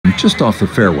just off the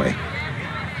fairway.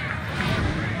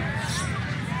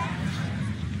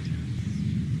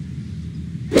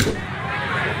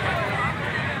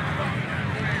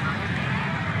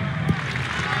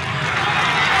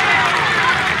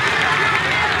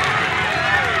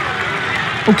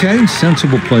 Okay,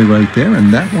 sensible play right there,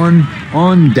 and that one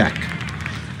on deck.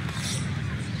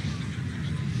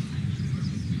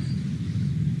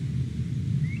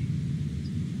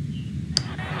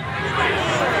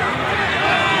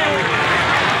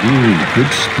 Ooh,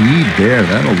 good speed there.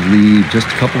 That'll leave just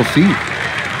a couple of feet.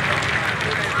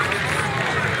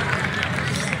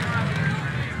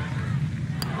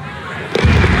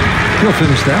 He'll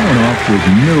finish that one off with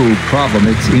no problem.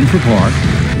 It's in for par.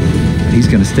 He's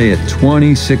going to stay at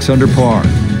 26 under par.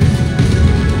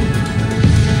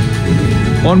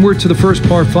 Onward to the first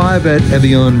par 5 at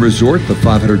Evian Resort, the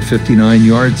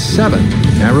 559-yard 7.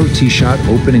 Narrow tee shot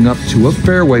opening up to a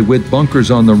fairway with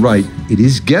bunkers on the right. It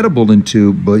is gettable in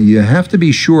 2, but you have to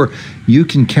be sure you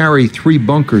can carry 3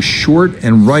 bunkers short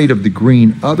and right of the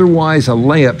green. Otherwise, a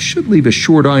layup should leave a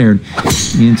short iron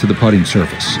into the putting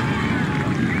surface.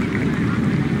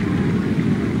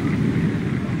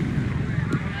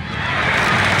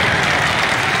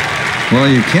 Well,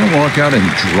 you can't walk out and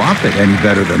drop it any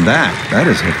better than that. That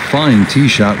is a fine tee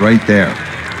shot right there.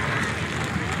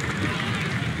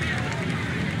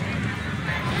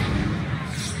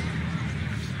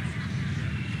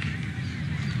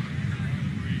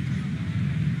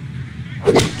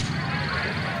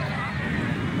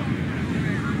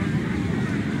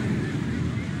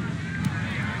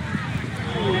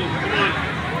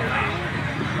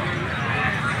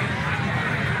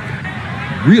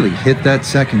 Really hit that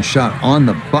second shot on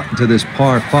the button to this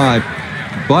par 5,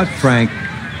 but Frank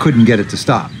couldn't get it to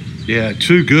stop. Yeah,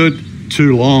 too good,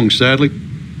 too long, sadly.